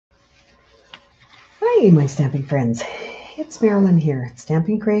Hi, my stamping friends. It's Marilyn here,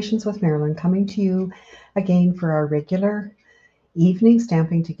 Stamping Creations with Marilyn, coming to you again for our regular evening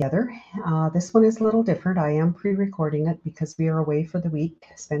stamping together. This one is a little different. I am pre-recording it because we are away for the week,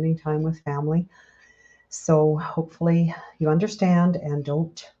 spending time with family. So hopefully you understand and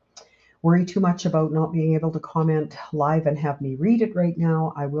don't worry too much about not being able to comment live and have me read it right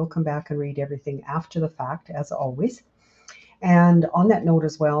now. I will come back and read everything after the fact, as always. And on that note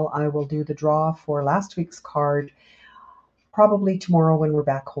as well, I will do the draw for last week's card probably tomorrow when we're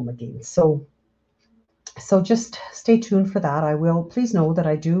back home again. So just stay tuned for that. I will please know that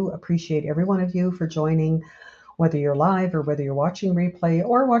I do appreciate every one of you for joining, whether you're live or whether you're watching replay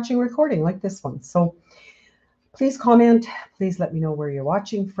or watching recording like this one. So please comment. Please let me know where you're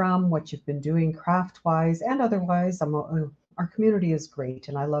watching from, what you've been doing craft-wise and otherwise. Our community is great,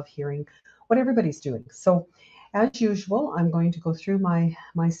 and I love hearing what everybody's doing. So as usual, I'm going to go through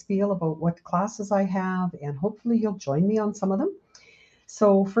my spiel about what classes I have, and hopefully you'll join me on some of them.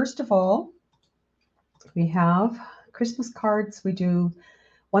 So first of all, we have Christmas cards. We do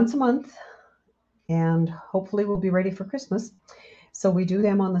once a month, and hopefully we'll be ready for Christmas. So we do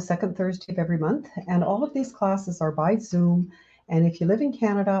them on the second Thursday of every month, and all of these classes are by Zoom. And if you live in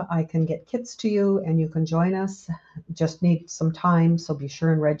Canada, I can get kits to you and you can join us. Just need some time, so be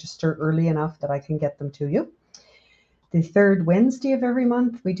sure and register early enough that I can get them to you. The third Wednesday of every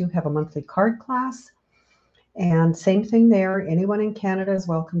month, we do have a monthly card class. And same thing there. Anyone in Canada is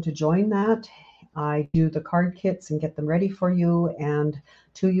welcome to join that. I do the card kits and get them ready for you and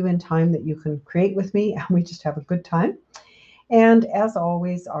to you in time that you can create with me, and we just have a good time. And as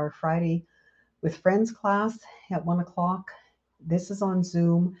always, our Friday with Friends class at 1 o'clock. This is on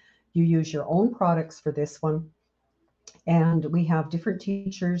Zoom. You use your own products for this one. And we have different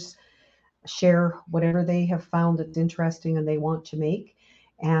teachers share whatever they have found that's interesting and they want to make.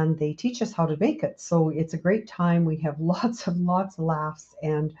 And they teach us how to make it. So it's a great time. We have lots of laughs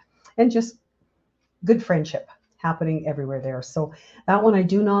and just good friendship happening everywhere there. So that one I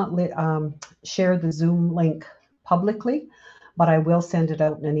do not share the Zoom link publicly, but I will send it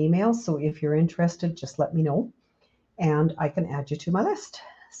out in an email. So if you're interested, just let me know and I can add you to my list.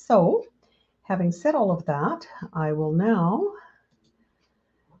 So having said all of that, I will now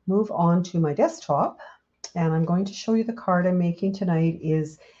move on to my desktop, and I'm going to show you the card I'm making tonight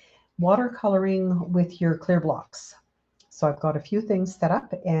is watercoloring with your clear blocks. So I've got a few things set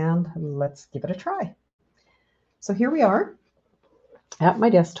up and let's give it a try. So here we are at my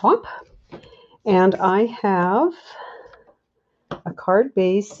desktop, and I have a card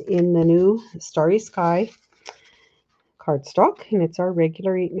base in the new Starry Sky cardstock, and it's our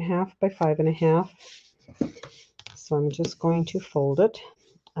regular 8.5 by 5.5. So I'm just going to fold it,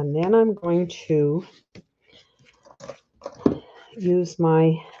 and then I'm going to use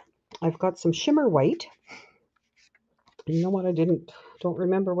I've got some shimmer white. You know what, don't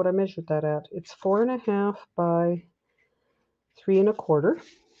remember what I measured that at. It's 4.5 by 3.25.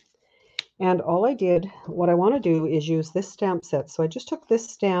 And all I did, what I want to do is use this stamp set. So I just took this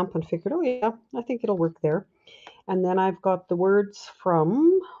stamp and figured, oh yeah, I think it'll work there. And then I've got the words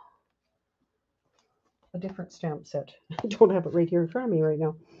from a different stamp set. I don't have it right here in front of me right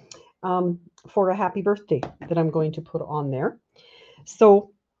now. For a happy birthday that I'm going to put on there.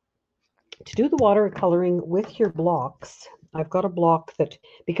 So to do the watercoloring with your blocks, I've got a block that,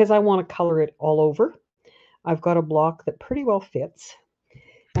 because I want to color it all over, I've got a block that pretty well fits.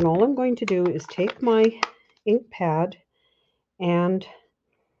 And all I'm going to do is take my ink pad and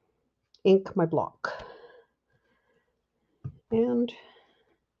ink my block. And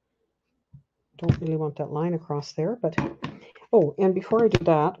don't really want that line across there, but oh, and before I do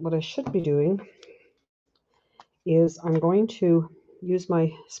that, what I should be doing is I'm going to use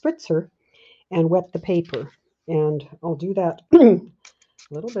my spritzer and wet the paper. And I'll do that a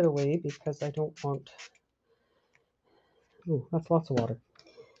little bit away because I don't want, oh, that's lots of water.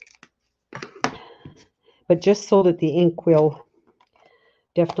 But just so that the ink will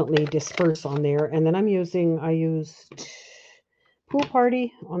definitely disperse on there. And then I used Pool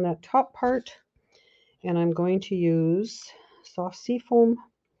Party on that top part. And I'm going to use soft seafoam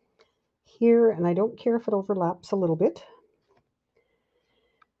here. And I don't care if it overlaps a little bit.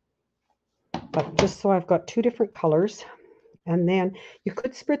 But just so I've got two different colors. And then you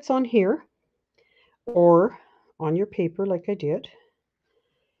could spritz on here or on your paper like I did.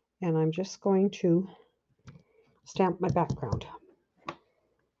 And I'm just going to stamp my background.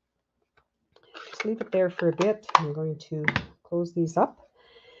 Just leave it there for a bit. I'm going to close these up.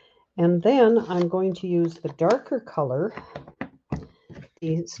 And then I'm going to use the darker color,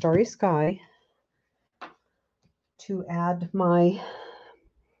 the Starry Sky, to add my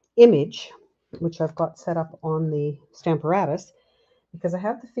image. which I've got set up on the Stamparatus, because I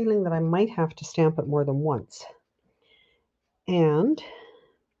have the feeling that I might have to stamp it more than once. And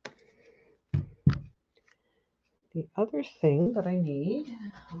the other thing that I need,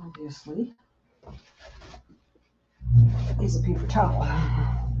 obviously, is a paper towel.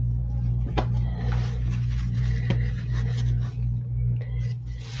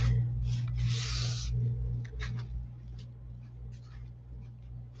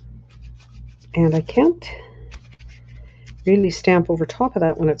 And I can't really stamp over top of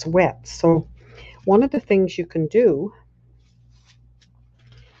that when it's wet. So one of the things you can do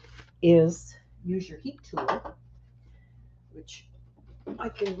is use your heat tool, which I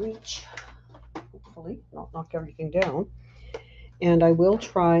can reach, hopefully, not knock everything down. And I will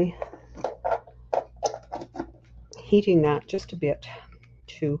try heating that just a bit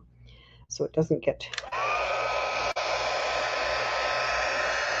too, so it doesn't get,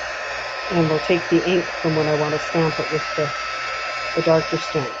 and we'll take the ink from when I want to stamp it with the darker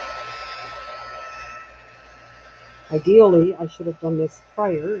stamp. Ideally, I should have done this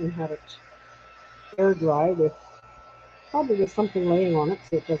prior and had it air dry with probably with something laying on it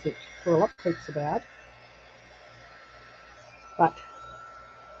so it doesn't curl up quite so bad. But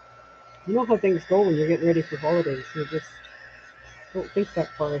you know how things go when you're getting ready for holidays. You just don't think that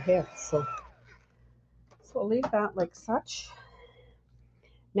far ahead. So I'll leave that like such.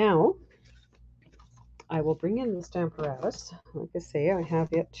 Now, I will bring in the Stamparatus. Like I say, I have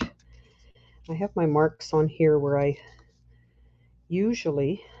my marks on here where I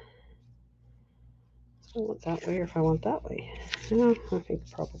usually, I want that way or if I want that way. No, I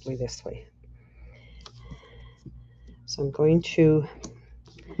think probably this way. So I'm going to,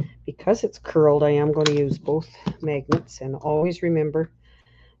 because it's curled, I am going to use both magnets, and always remember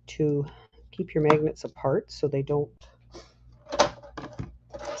to keep your magnets apart so they don't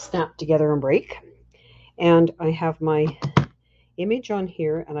snap together and break. And I have my image on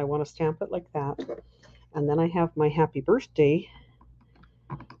here and I want to stamp it like that. And then I have my happy birthday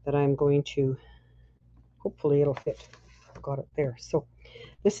that I'm going to, hopefully it'll fit. I've got it there. So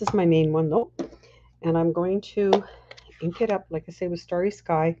this is my main one though. And I'm going to ink it up, like I say, with Starry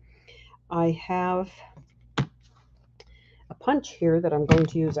Sky. I have a punch here that I'm going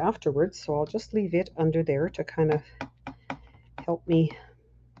to use afterwards, so I'll just leave it under there to kind of help me.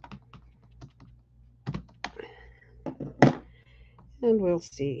 And we'll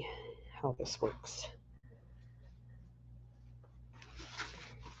see how this works.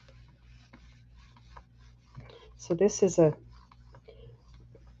 So this is a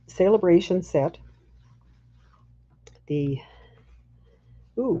celebration set.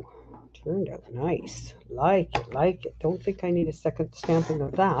 Ooh, turned out nice. Like it. Don't think I need a second stamping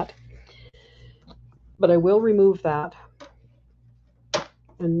of that. But I will remove that.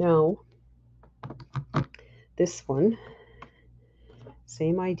 And now, this one,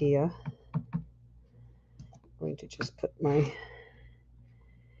 same idea. I'm going to just put my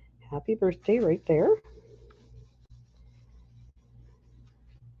happy birthday right there.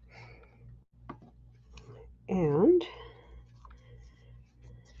 And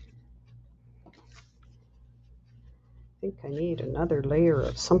I think I need another layer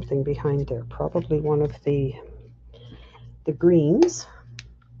of something behind there, probably one of the greens.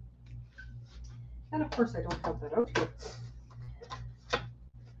 And of course I don't have that out here.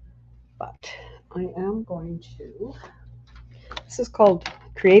 But I am going to, this is called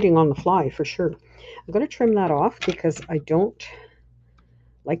creating on the fly for sure. I'm going to trim that off because I don't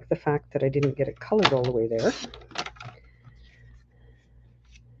like the fact that I didn't get it colored all the way there.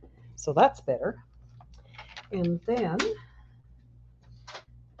 So that's better. And then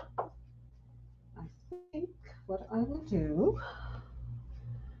I think what I will do,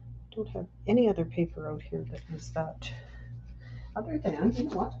 don't have any other paper out here that is that, other than, you know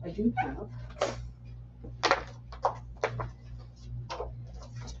what, I do have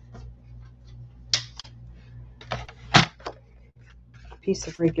a piece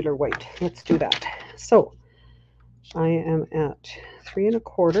of regular white. Let's do that. So I am at 3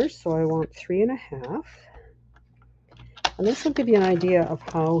 1/4, so I want 3 1/2. And this will give you an idea of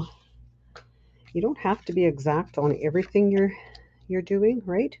how you don't have to be exact on everything you're doing,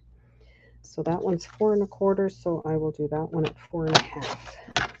 right? So that one's 4 1/4, so I will do that one at 4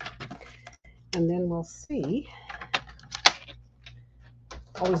 1/2. And then we'll see.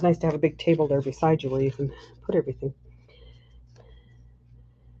 Always nice to have a big table there beside you where you can put everything.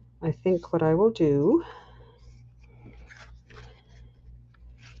 I think what I will do,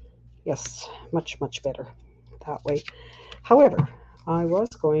 yes, much better that way. However, I was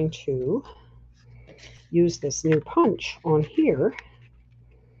going to use this new punch on here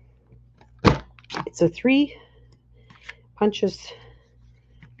It's a 3 punches,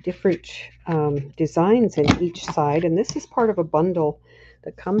 different designs in each side, and this is part of a bundle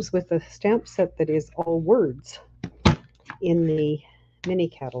that comes with a stamp set that is all words in the mini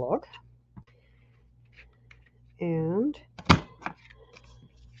catalog. And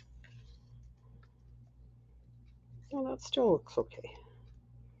well, that still looks okay.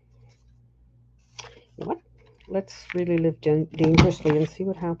 You know what? Let's really live dangerously and see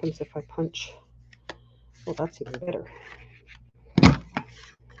what happens if I punch. Well, that's even better.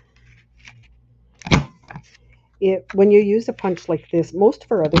 When you use a punch like this, most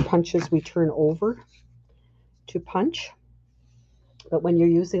of our other punches we turn over to punch. But when you're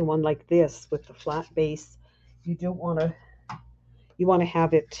using one like this with the flat base, you don't want to, you want to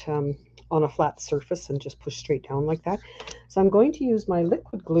have it on a flat surface and just push straight down like that. So I'm going to use my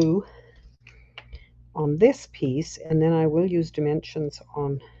liquid glue on this piece, and then I will use dimensions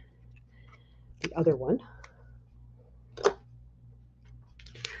on the other one.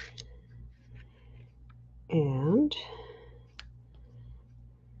 And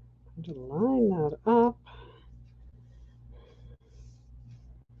to line that up.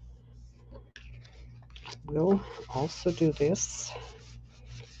 We'll also do this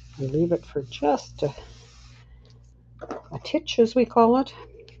and leave it for just a titch, as we call it.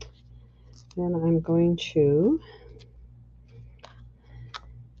 Then I'm going to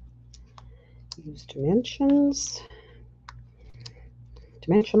use dimensionals,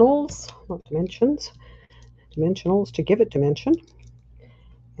 not dimensions, dimensionals to give it dimension,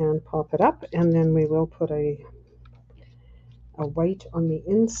 and pop it up, and then we will put a white on the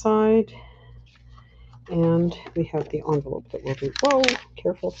inside, and we have the envelope that we'll do. Whoa,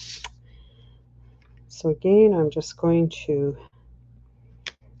 careful. So again, I'm just going to,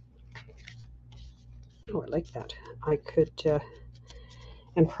 oh, I like that. I could,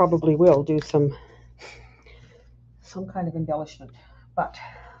 and probably will do some kind of embellishment. But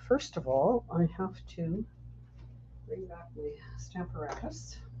first of all, I have to bring back my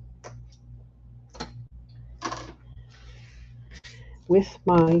Stamparatus with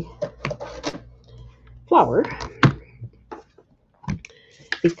my flower,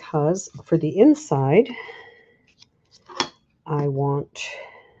 because for the inside I want,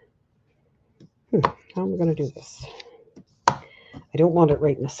 how am I going to do this? I don't want it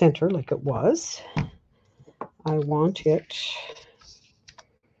right in the center like it was. I want it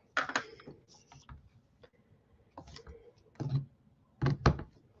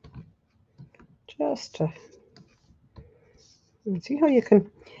just to, see how you can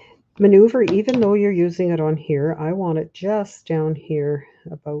maneuver even though you're using it on here. I want it just down here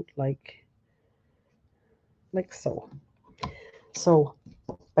about like so. So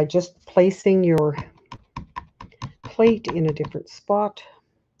by just placing your plate in a different spot,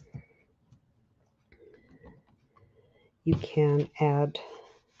 you can add,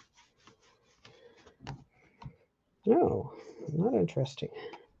 no, not interesting.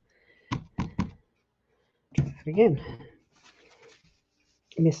 Try it again.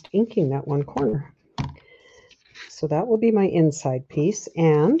 Missed inking that one corner. So that will be my inside piece.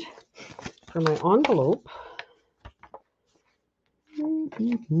 And for my envelope,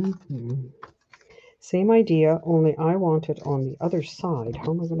 same idea, only I want it on the other side.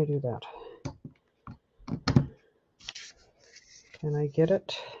 How am I going to do that? Can I get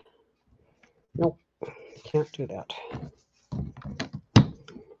it? Nope, can't do that.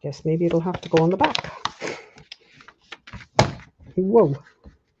 Guess maybe it'll have to go on the back. Whoa.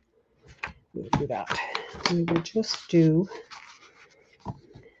 We'll do that. We will just do a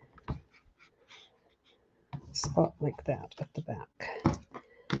spot like that at the back.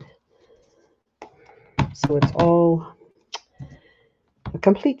 So it's all a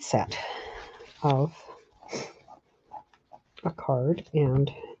complete set of a card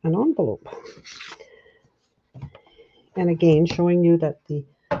and an envelope. And again, showing you that the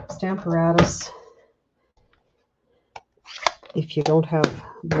Stamparatus, if you don't have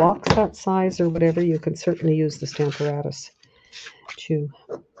blocks that size or whatever, you can certainly use the Stamparatus to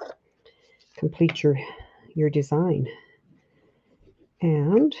complete your design.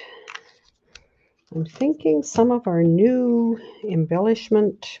 And I'm thinking some of our new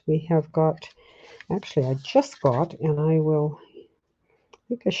embellishment we have got, actually I just got, and I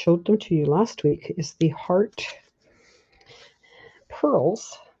think I showed them to you last week, is the heart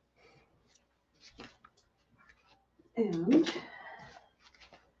pearls. And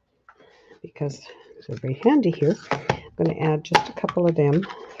because they're very handy here, I'm going to add just a couple of them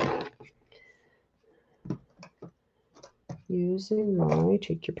using my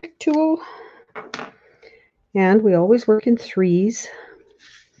take your pick tool. And we always work in threes.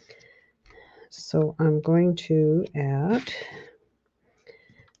 So I'm going to add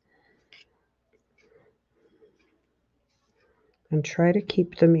and try to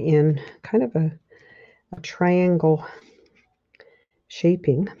keep them in kind of a triangle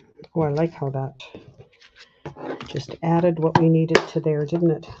shaping. Oh, I like how that just added what we needed to there,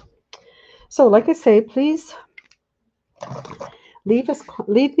 didn't it? So like I say, please leave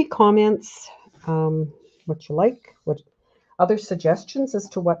me comments, what you like, what other suggestions as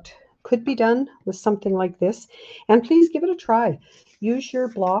to what could be done with something like this, and please give it a try. Use your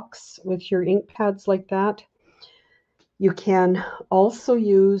blocks with your ink pads like that. You can also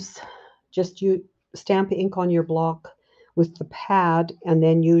use you stamp ink on your block with the pad and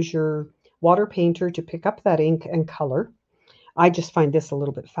then use your water painter to pick up that ink and color. I just find this a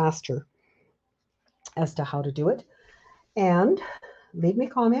little bit faster as to how to do it. And leave me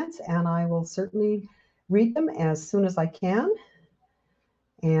comments and I will certainly read them as soon as I can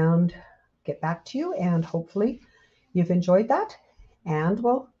and get back to you. And hopefully you've enjoyed that and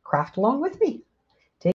will craft along with me.